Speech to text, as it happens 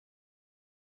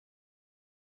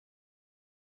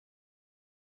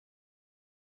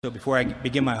So before I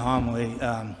begin my homily,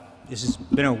 this has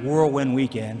been a whirlwind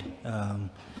weekend.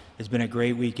 It's been a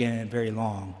great weekend and very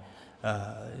long.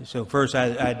 So first,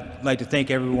 I'd like to thank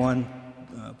everyone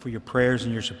for your prayers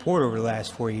and your support over the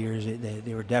last 4 years.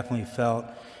 They were definitely felt,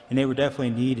 and they were definitely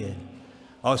needed.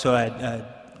 Also, I'd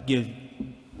give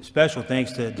special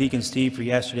thanks to Deacon Steve for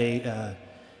yesterday.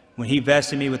 When he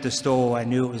vested me with the stole, I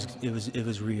knew it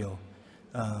was real,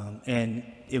 and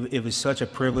it was such a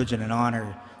privilege and an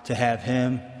honor to have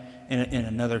him and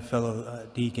another fellow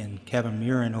deacon, Kevin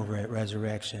Murin, over at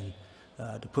Resurrection,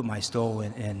 to put my stole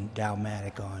and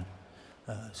Dalmatic on.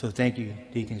 So thank you,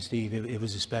 Deacon Steve. It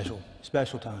was a special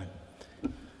time.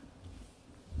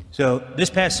 So this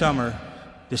past summer,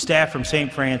 the staff from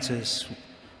St. Francis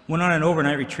went on an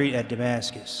overnight retreat at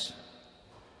Damascus.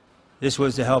 This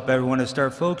was to help everyone to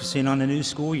start focusing on the new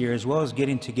school year, as well as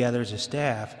getting together as a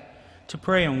staff to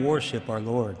pray and worship our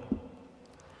Lord.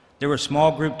 There were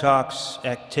small group talks,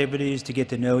 activities to get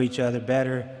to know each other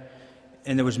better,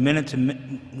 and there was minute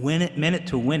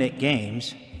to win it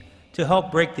games to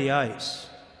help break the ice.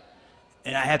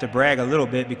 And I have to brag a little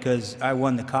bit because I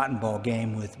won the cotton ball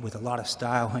game with a lot of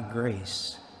style and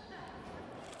grace.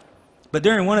 But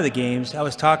during one of the games, I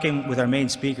was talking with our main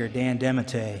speaker, Dan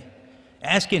Demete,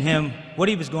 asking him what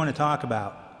he was going to talk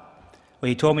about. Well,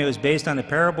 he told me it was based on the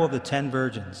parable of the 10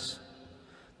 virgins.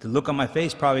 The look on my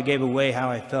face probably gave away how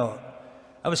I felt.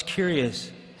 I was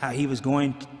curious how he was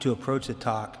going to approach the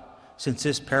talk, since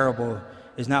this parable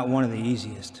is not one of the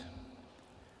easiest.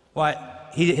 Well,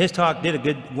 his talk did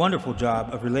a wonderful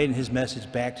job of relating his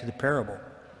message back to the parable.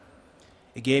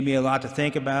 It gave me a lot to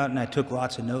think about, and I took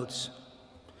lots of notes.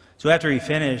 So after he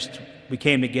finished, we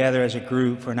came together as a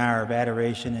group for an hour of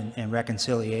adoration and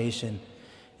reconciliation,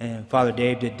 and Father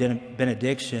Dave did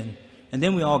benediction. And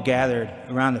then we all gathered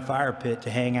around the fire pit to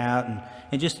hang out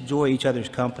and just enjoy each other's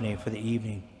company for the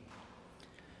evening.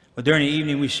 But during the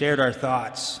evening, we shared our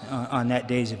thoughts on that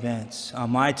day's events. On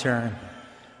my turn,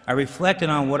 I reflected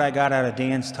on what I got out of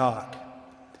Dan's talk.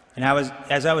 And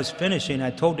as I was finishing, I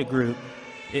told the group,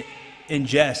 in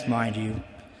jest, mind you,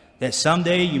 that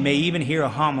someday you may even hear a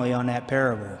homily on that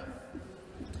parable.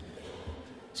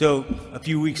 So a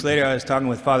few weeks later, I was talking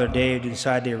with Father Dave to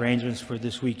decide the arrangements for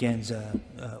this weekend's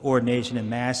ordination and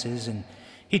masses, and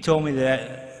he told me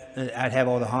that I'd have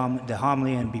all the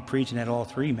homily and be preaching at all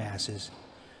 3 masses.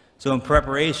 So in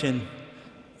preparation,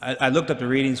 I looked up the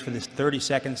readings for this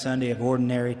 32nd Sunday of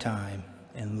Ordinary Time,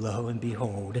 and lo and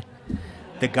behold,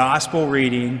 the gospel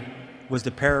reading was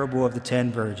the parable of the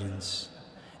 10 virgins.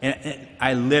 And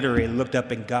I literally looked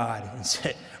up at God and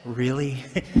said, really?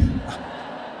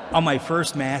 On my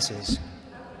first masses.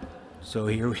 So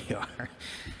here we are.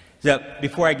 So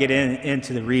before I get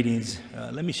into the readings,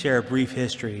 let me share a brief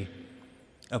history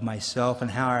of myself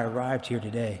and how I arrived here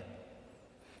today.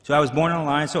 So I was born in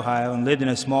Alliance, Ohio, and lived in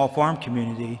a small farm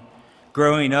community.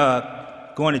 Growing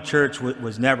up, going to church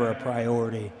was never a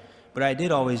priority, but I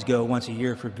did always go once a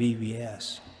year for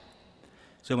VBS.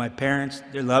 So my parents,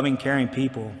 they're loving, caring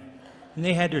people, and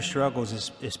they had their struggles,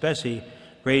 especially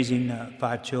raising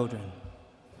 5 children.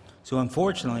 So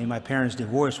unfortunately, my parents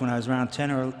divorced when I was around 10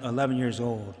 or 11 years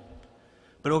old.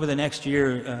 But over the next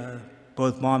year,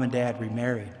 both Mom and Dad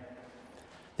remarried.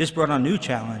 This brought on new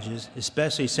challenges,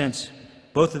 especially since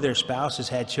both of their spouses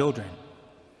had children.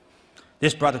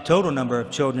 This brought the total number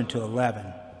of children to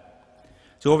 11.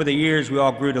 So over the years, we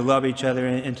all grew to love each other,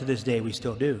 and to this day, we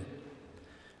still do.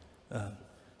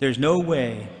 There's no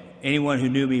way anyone who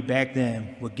knew me back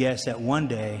then would guess that one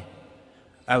day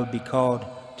I would be called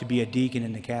to be a deacon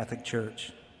in the Catholic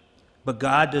Church. But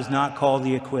God does not call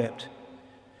the equipped.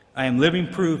 I am living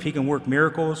proof He can work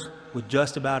miracles with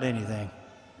just about anything.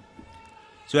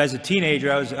 So as a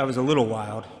teenager, I was a little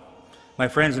wild. My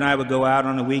friends and I would go out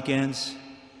on the weekends,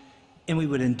 and we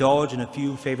would indulge in a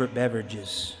few favorite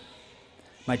beverages.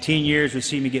 My teen years would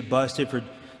see me get busted for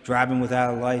driving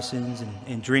without a license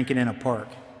and drinking in a park.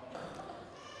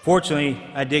 Fortunately,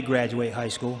 I did graduate high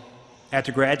school.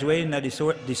 After graduating, I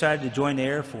decided to join the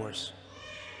Air Force.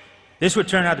 This would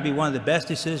turn out to be one of the best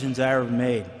decisions I ever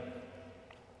made.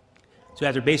 So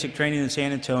after basic training in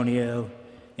San Antonio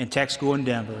and tech school in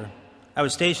Denver, I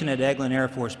was stationed at Eglin Air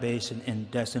Force Base in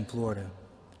Destin, Florida.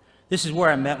 This is where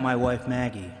I met my wife,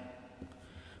 Maggie.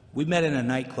 We met in a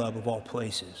nightclub of all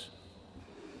places.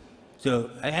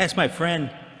 So I asked my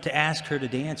friend to ask her to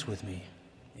dance with me,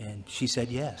 and she said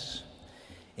yes,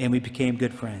 and we became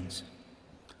good friends.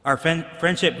 Our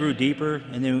friendship grew deeper,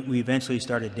 and then we eventually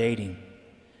started dating.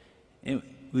 And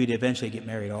we'd eventually get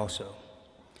married also.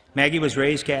 Maggie was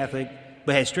raised Catholic,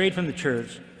 but had strayed from the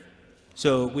church,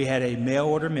 so we had a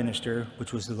mail-order minister,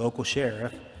 which was the local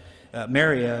sheriff,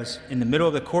 marry us in the middle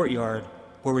of the courtyard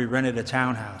where we rented a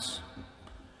townhouse.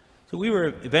 So we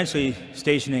were eventually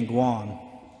stationed in Guam,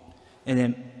 and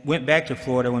then went back to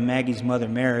Florida when Maggie's mother,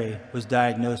 Mary, was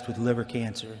diagnosed with liver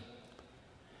cancer.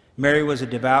 Mary was a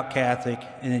devout Catholic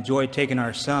and enjoyed taking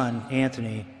our son,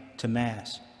 Anthony, to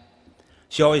Mass.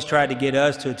 She always tried to get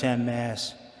us to attend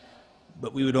Mass,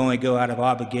 but we would only go out of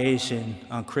obligation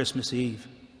on Christmas Eve.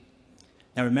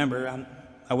 Now remember,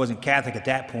 I wasn't Catholic at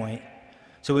that point,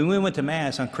 so when we went to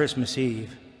Mass on Christmas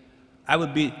Eve,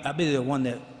 I'd be the one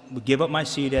that would give up my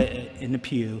seat in the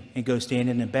pew and go stand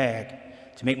in the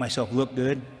back to make myself look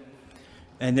good.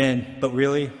 But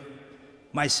really,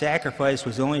 my sacrifice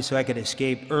was only so I could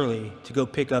escape early to go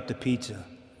pick up the pizza.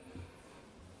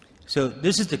 So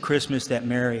this is the Christmas that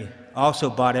Mary also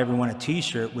bought everyone a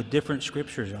t-shirt with different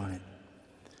scriptures on it.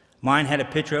 Mine had a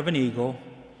picture of an eagle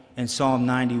and Psalm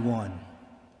 91.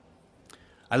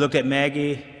 I looked at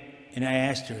Maggie and I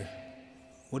asked her,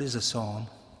 "What is a psalm?"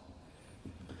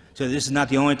 So this is not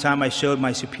the only time I showed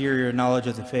my superior knowledge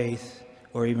of the faith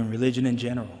or even religion in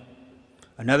general.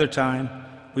 Another time,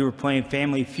 we were playing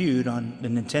Family Feud on the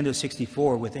Nintendo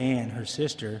 64 with Ann, her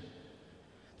sister.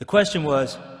 The question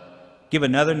was, give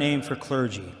another name for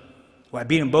clergy. Well, I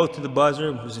beat them both to the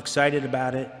buzzer, was excited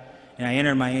about it, and I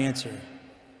entered my answer.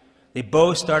 They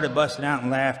both started busting out in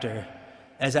laughter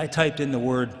as I typed in the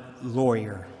word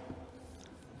lawyer.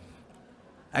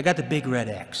 I got the big red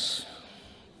X.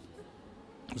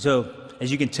 So,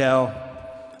 as you can tell,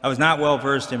 I was not well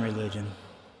versed in religion.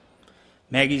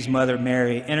 Maggie's mother,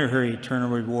 Mary, entered her eternal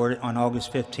reward on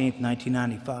August 15,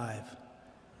 1995.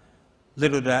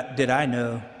 Little did I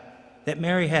know that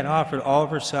Mary had offered all of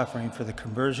her suffering for the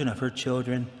conversion of her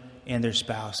children and their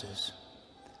spouses.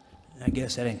 I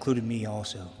guess that included me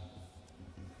also.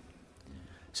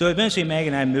 So eventually Maggie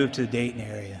and I moved to the Dayton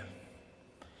area.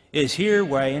 It is here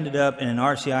where I ended up in an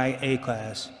RCIA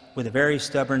class with a very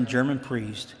stubborn German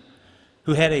priest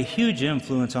who had a huge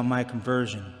influence on my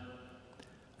conversion.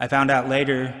 I found out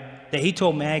later that he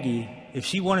told Maggie if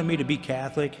she wanted me to be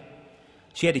Catholic,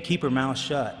 she had to keep her mouth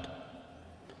shut,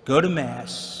 go to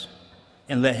Mass,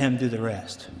 and let him do the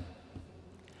rest.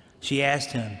 She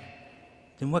asked him,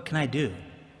 "Then what can I do?"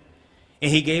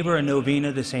 And he gave her a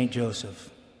novena to St. Joseph.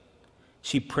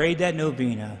 She prayed that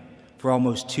novena for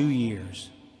almost 2 years.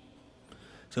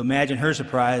 So imagine her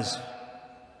surprise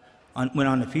when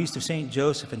on the Feast of St.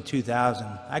 Joseph in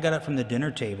 2000, I got up from the dinner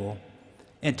table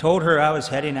and told her I was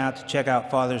heading out to check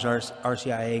out Father's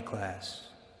RCIA class.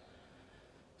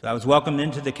 So I was welcomed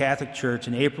into the Catholic Church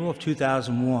in April of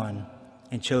 2001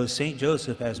 and chose St.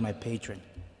 Joseph as my patron.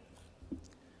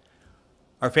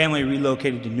 Our family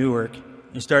relocated to Newark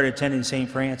and started attending St.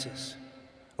 Francis.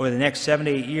 Over the next 7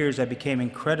 to 8 years, I became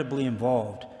incredibly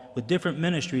involved with different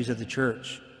ministries of the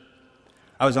church.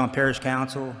 I was on parish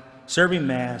council, serving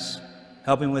Mass,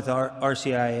 helping with our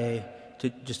RCIA,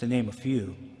 just to name a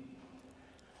few.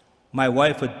 My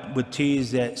wife would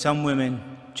tease that some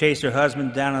women chased her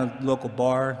husband down a local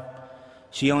bar.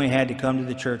 She only had to come to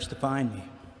the church to find me.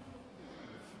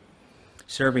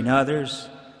 Serving others,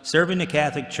 serving the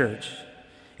Catholic Church,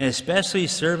 and especially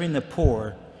serving the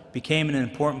poor became an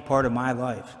important part of my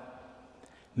life.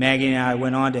 Maggie and I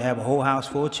went on to have a whole house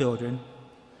full of children.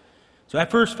 So I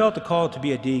first felt the call to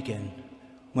be a deacon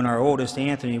when our oldest,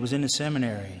 Anthony, was in the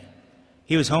seminary.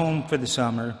 He was home for the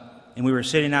summer, and we were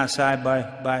sitting outside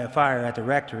by a fire at the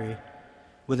rectory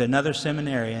with another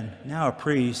seminarian, now a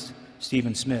priest,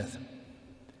 Stephen Smith.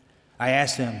 I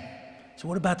asked him, "So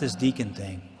what about this deacon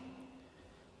thing?"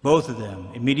 Both of them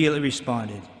immediately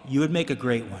responded, "You would make a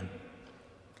great one."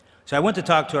 So I went to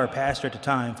talk to our pastor at the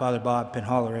time, Father Bob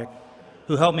Penholerick,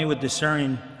 who helped me with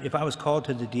discerning if I was called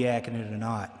to the diaconate or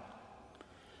not.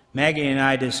 Maggie and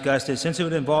I discussed it since it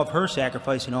would involve her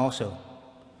sacrificing also.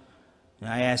 And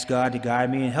I asked God to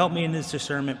guide me and help me in this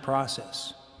discernment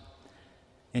process.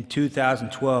 In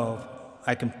 2012,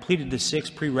 I completed the 6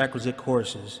 prerequisite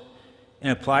courses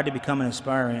and applied to become an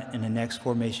aspirant in the next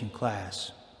formation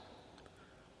class.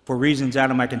 For reasons out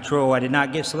of my control, I did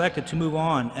not get selected to move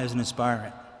on as an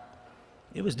aspirant.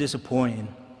 It was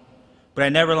disappointing, but I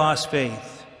never lost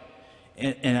faith,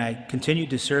 and I continued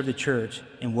to serve the church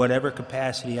in whatever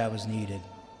capacity I was needed.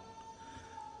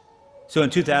 So in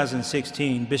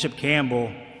 2016, Bishop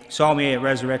Campbell saw me at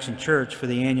Resurrection Church for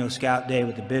the annual Scout Day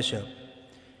with the bishop.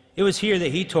 It was here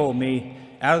that he told me,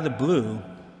 out of the blue,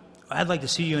 "I'd like to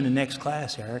see you in the next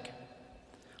class, Eric."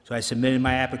 So I submitted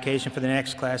my application for the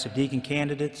next class of deacon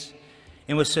candidates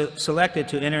and was selected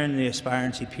to enter in the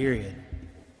aspirancy period.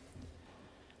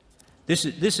 This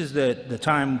is the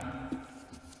time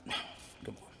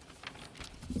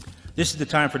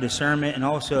for discernment and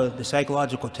also the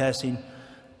psychological testing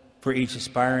for each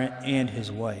aspirant and his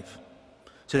wife.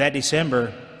 So that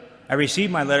December, I received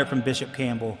my letter from Bishop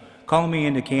Campbell calling me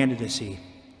into candidacy.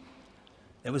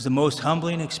 It was the most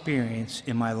humbling experience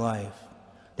in my life,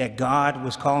 that God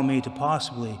was calling me to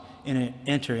possibly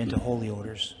enter into holy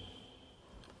orders.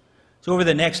 So over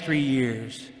the next 3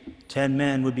 years, 10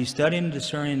 men would be studying and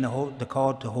discerning the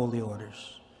call to holy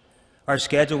orders. Our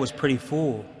schedule was pretty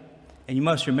full, and you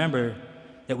must remember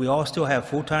that we all still have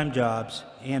full-time jobs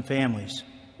and families.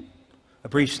 A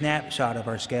brief snapshot of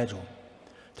our schedule: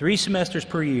 3 semesters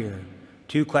per year,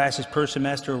 2 classes per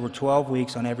semester over 12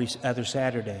 weeks on every other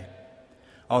Saturday.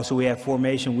 Also, we have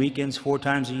formation weekends 4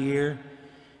 times a year,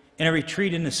 and a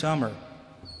retreat in the summer.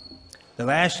 The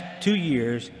last 2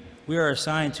 years, we are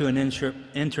assigned to an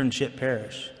internship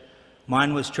parish.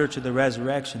 Mine was Church of the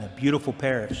Resurrection, a beautiful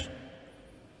parish.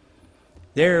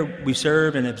 There, we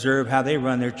serve and observe how they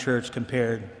run their church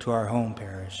compared to our home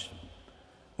parish.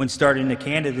 When starting the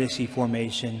candidacy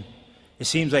formation, it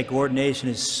seems like ordination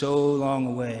is so long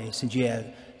away, since you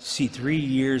see 3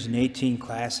 years and 18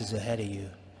 classes ahead of you.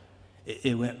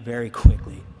 It went very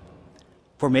quickly.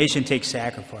 Formation takes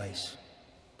sacrifice,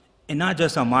 and not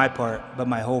just on my part, but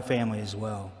my whole family as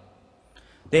well.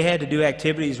 They had to do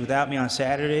activities without me on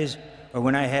Saturdays or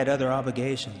when I had other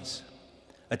obligations.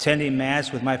 Attending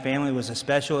Mass with my family was a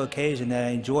special occasion that I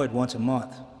enjoyed once a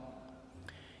month.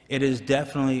 It is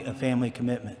definitely a family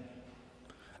commitment.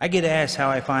 I get asked how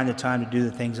I find the time to do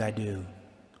the things I do.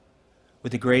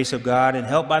 With the grace of God and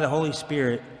helped by the Holy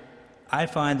Spirit, I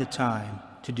find the time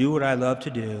to do what I love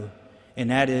to do, and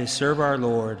that is serve our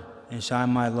Lord and shine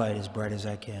my light as bright as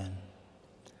I can.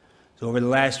 So over the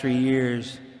last 3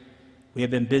 years, we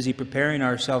have been busy preparing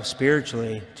ourselves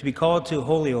spiritually to be called to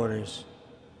holy orders.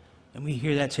 And we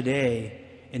hear that today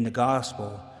in the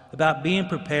gospel about being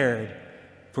prepared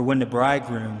for when the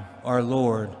bridegroom, our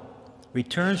Lord,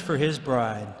 returns for his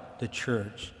bride, the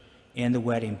church, and the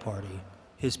wedding party,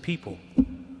 his people.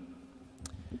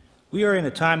 We are in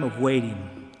a time of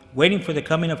waiting for the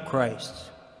coming of Christ.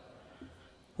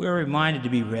 We are reminded to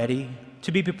be ready,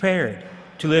 to be prepared,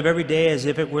 to live every day as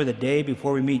if it were the day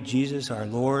before we meet Jesus, our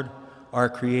Lord, our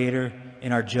Creator,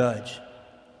 and our Judge.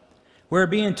 We're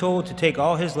being told to take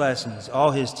all his lessons,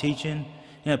 all his teaching,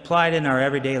 and apply it in our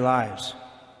everyday lives.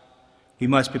 We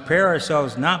must prepare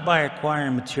ourselves not by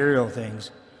acquiring material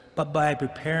things, but by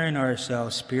preparing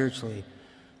ourselves spiritually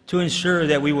to ensure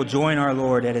that we will join our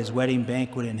Lord at his wedding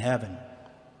banquet in heaven.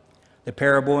 The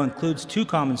parable includes 2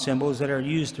 common symbols that are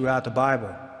used throughout the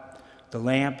Bible: the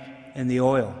lamp and the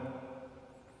oil.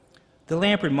 The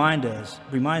lamp reminds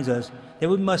us that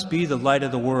we must be the light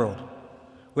of the world.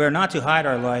 We are not to hide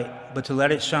our light, but to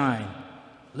let it shine.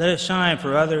 Let it shine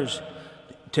for others,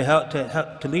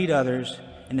 to lead others,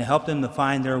 and to help them to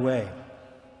find their way.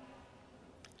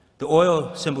 The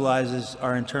oil symbolizes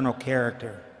our internal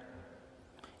character.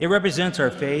 It represents our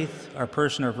faith, our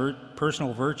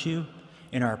personal virtue,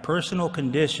 and our personal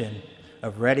condition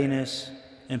of readiness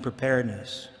and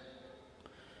preparedness.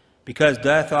 Because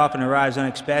death often arrives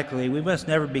unexpectedly, we must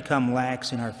never become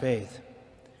lax in our faith.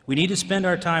 We need to spend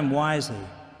our time wisely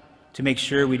to make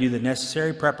sure we do the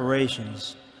necessary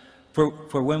preparations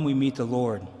for when we meet the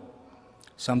Lord.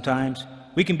 Sometimes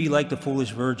we can be like the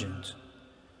foolish virgins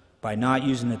by not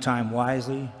using the time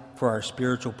wisely for our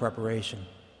spiritual preparation.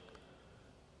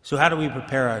 So how do we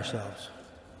prepare ourselves?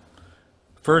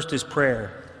 First is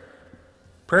prayer.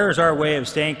 Prayer is our way of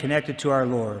staying connected to our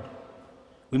Lord.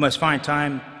 We must find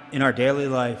time in our daily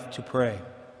life to pray.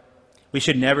 We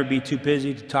should never be too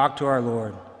busy to talk to our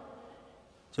Lord.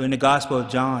 So in the Gospel of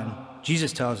John,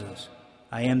 Jesus tells us,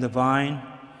 "I am the vine,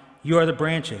 you are the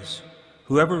branches.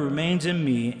 Whoever remains in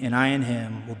me and I in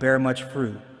him will bear much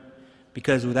fruit,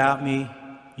 because without me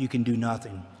you can do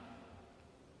nothing."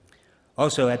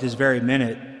 Also, at this very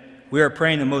minute, we are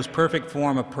praying the most perfect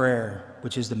form of prayer,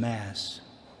 which is the Mass.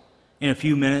 In a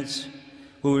few minutes,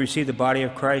 we will receive the body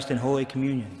of Christ in Holy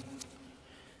Communion.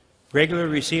 Regularly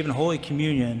receiving Holy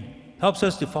Communion helps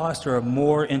us to foster a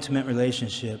more intimate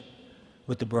relationship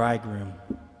with the bridegroom.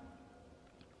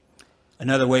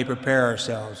 Another way to prepare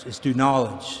ourselves is through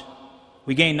knowledge.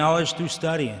 We gain knowledge through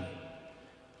studying.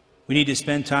 We need to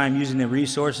spend time using the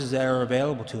resources that are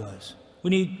available to us. We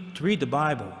need to read the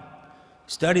Bible,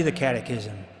 study the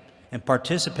Catechism, and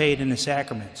participate in the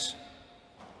sacraments.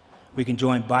 We can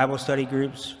join Bible study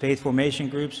groups, faith formation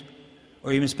groups,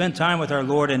 or even spend time with our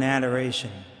Lord in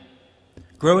adoration.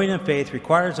 Growing in faith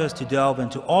requires us to delve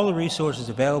into all the resources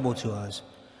available to us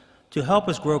to help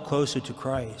us grow closer to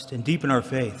Christ and deepen our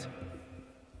faith.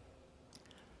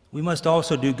 We must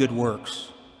also do good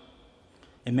works.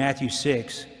 In Matthew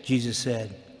 6, Jesus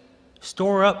said,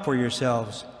 "Store up for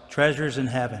yourselves treasures in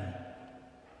heaven."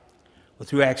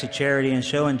 through acts of charity and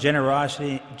showing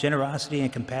generosity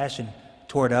and compassion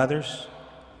toward others,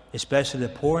 especially the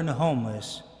poor and the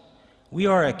homeless, we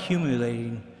are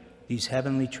accumulating these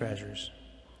heavenly treasures.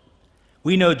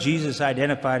 We know Jesus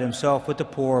identified himself with the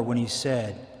poor when he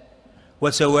said,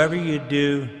 "Whatsoever you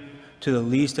do to the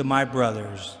least of my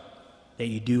brothers, that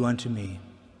you do unto me."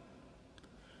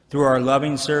 Through our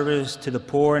loving service to the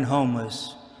poor and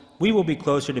homeless, we will be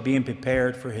closer to being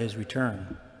prepared for his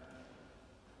return.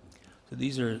 So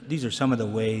these are some of the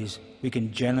ways we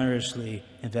can generously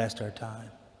invest our time.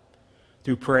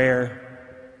 Through prayer,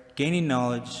 gaining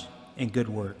knowledge, and good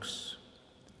works.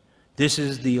 This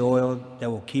is the oil that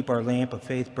will keep our lamp of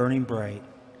faith burning bright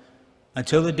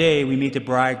until the day we meet the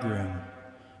bridegroom,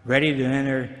 ready to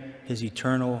enter his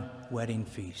eternal wedding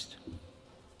feast.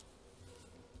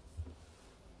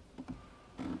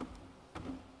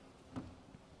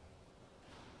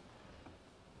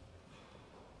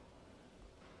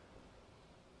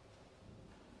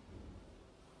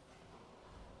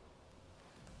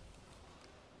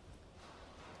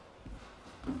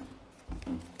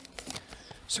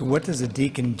 So what does a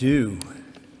deacon do?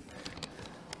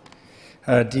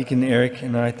 Deacon Eric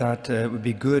and I thought it would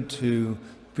be good to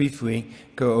briefly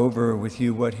go over with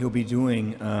you what he'll be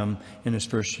doing in his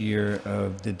first year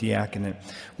of the diaconate.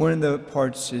 One of the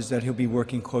parts is that he'll be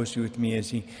working closely with me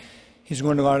as he's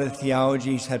learned a lot of the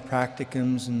theology. He's had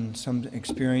practicums and some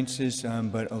experiences,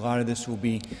 but a lot of this will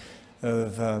be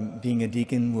being a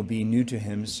deacon will be new to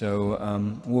him,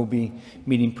 so we'll be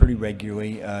meeting pretty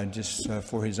regularly just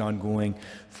for his ongoing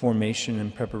formation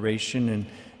and preparation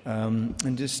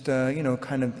and just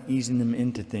kind of easing him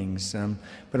into things.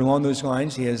 But along those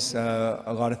lines, he has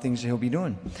a lot of things that he'll be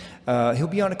doing. He'll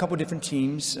be on a couple different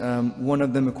teams. One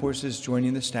of them, of course, is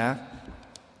joining the staff.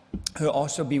 He'll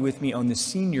also be with me on the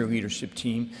senior leadership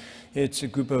team. It's a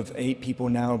group of 8 people,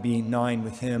 now it'll be 9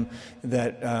 with him,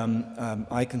 that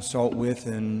I consult with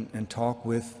and talk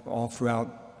with all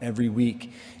throughout every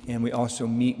week. And we also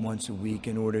meet once a week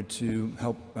in order to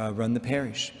help run the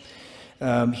parish.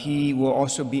 He will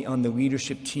also be on the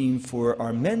leadership team for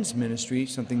our men's ministry,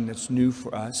 something that's new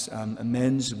for us, a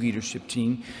men's leadership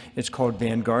team. It's called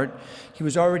Vanguard. He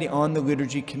was already on the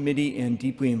liturgy committee and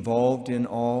deeply involved in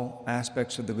all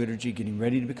aspects of the liturgy, getting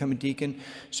ready to become a deacon,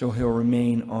 so he'll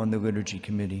remain on the liturgy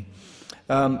committee.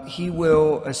 He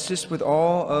will assist with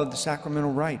all of the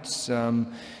sacramental rites, and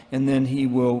then he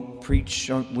will preach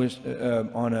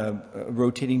on a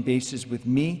rotating basis with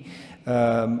me.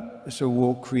 So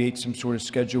we'll create some sort of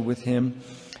schedule with him.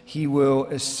 He will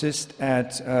assist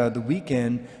at the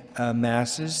weekend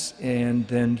masses, and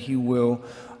then he will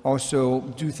also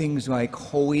do things like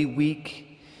Holy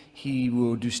Week. He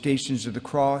will do Stations of the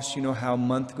Cross. You know how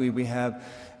monthly we have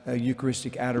a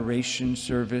Eucharistic adoration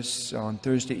service on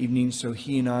Thursday evening, so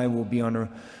he and I will be on a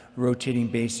rotating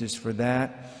basis for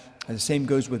that. The same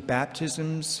goes with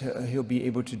baptisms. He'll be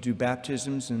able to do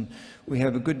baptisms, and we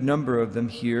have a good number of them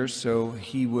here, so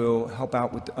he will help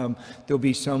out with there'll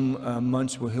be some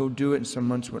months where he'll do it and some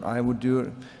months where I will do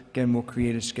it. Again, we'll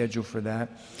create a schedule for that.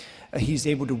 He's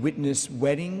able to witness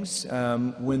weddings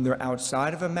when they're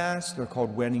outside of a mass. They're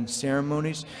called wedding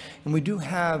ceremonies, and we do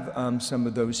have some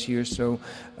of those here, so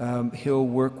he'll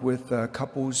work with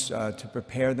couples to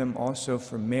prepare them also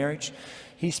for marriage.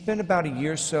 He spent about a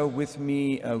year or so with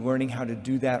me learning how to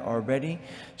do that already,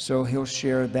 so he'll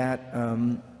share that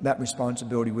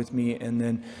responsibility with me, and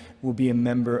then will be a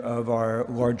member of our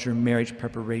larger marriage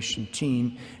preparation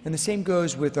team. And the same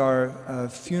goes with our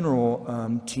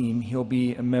funeral team. He'll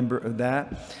be a member of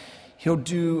that. He'll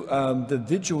do the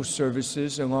vigil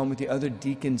services along with the other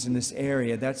deacons in this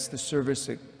area. That's the service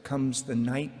that comes the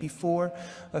night before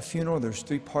a funeral. There's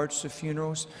 3 parts of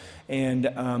funerals. And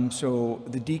so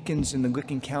the deacons in the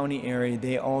Licking County area,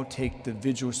 they all take the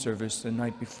vigil service the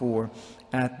night before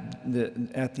at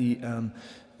the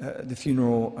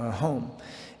funeral home.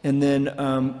 And then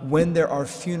when there are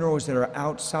funerals that are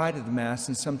outside of the Mass,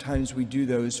 and sometimes we do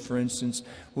those, for instance,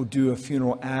 we'll do a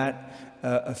funeral at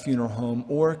a funeral home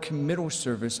or a committal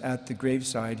service at the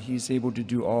graveside. He's able to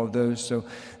do all of those. So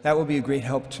that will be a great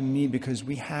help to me because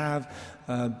we have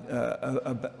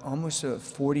almost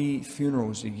 40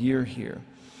 funerals a year here.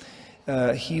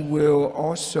 He will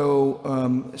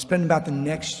also spend about the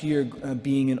next year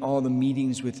being in all the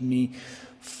meetings with me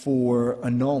for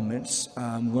annulments,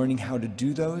 learning how to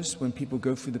do those when people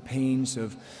go through the pains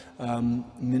of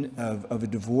a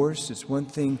divorce. It's one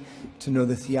thing to know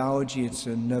the theology, it's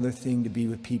another thing to be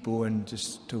with people and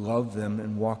just to love them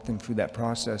and walk them through that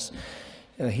process.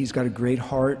 He's got a great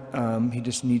heart. He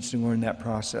just needs to learn that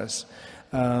process.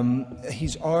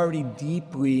 He's already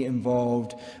deeply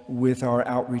involved with our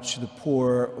outreach to the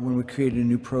poor when we created a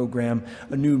new program,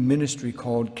 a new ministry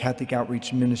called Catholic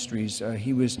Outreach Ministries.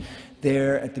 He was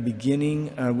there at the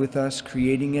beginning with us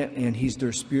creating it, and he's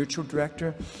their spiritual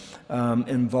director,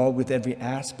 involved with every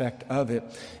aspect of it.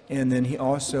 And then he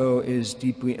also is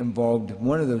deeply involved in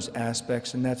one of those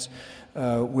aspects, and that's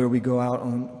where we go out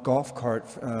on golf cart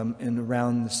and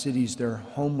around the cities. There are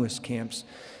homeless camps.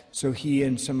 So he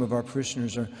and some of our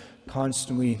parishioners are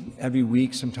constantly, every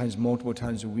week, sometimes multiple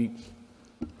times a week,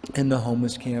 in the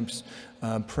homeless camps,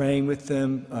 praying with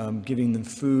them, giving them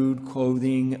food,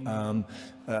 clothing,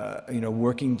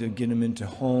 working to get them into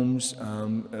homes,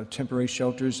 temporary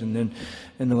shelters. And then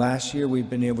in the last year, we've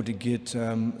been able to get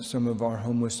some of our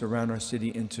homeless around our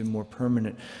city into more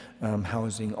permanent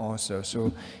housing also.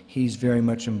 So he's very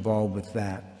much involved with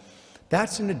that.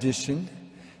 That's in addition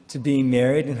to being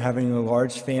married and having a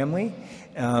large family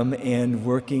and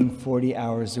working 40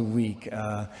 hours a week.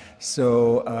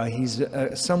 So he's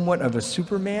somewhat of a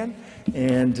Superman,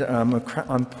 and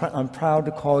I'm proud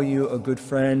to call you a good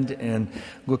friend and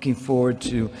looking forward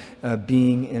to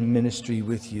being in ministry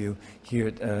with you here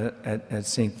at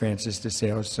St. Francis de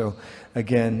Sales. So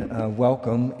again,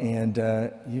 welcome, and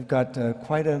you've got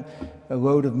quite a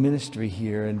load of ministry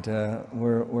here, and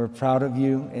we're proud of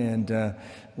you, and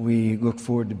we look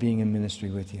forward to being in ministry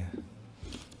with you.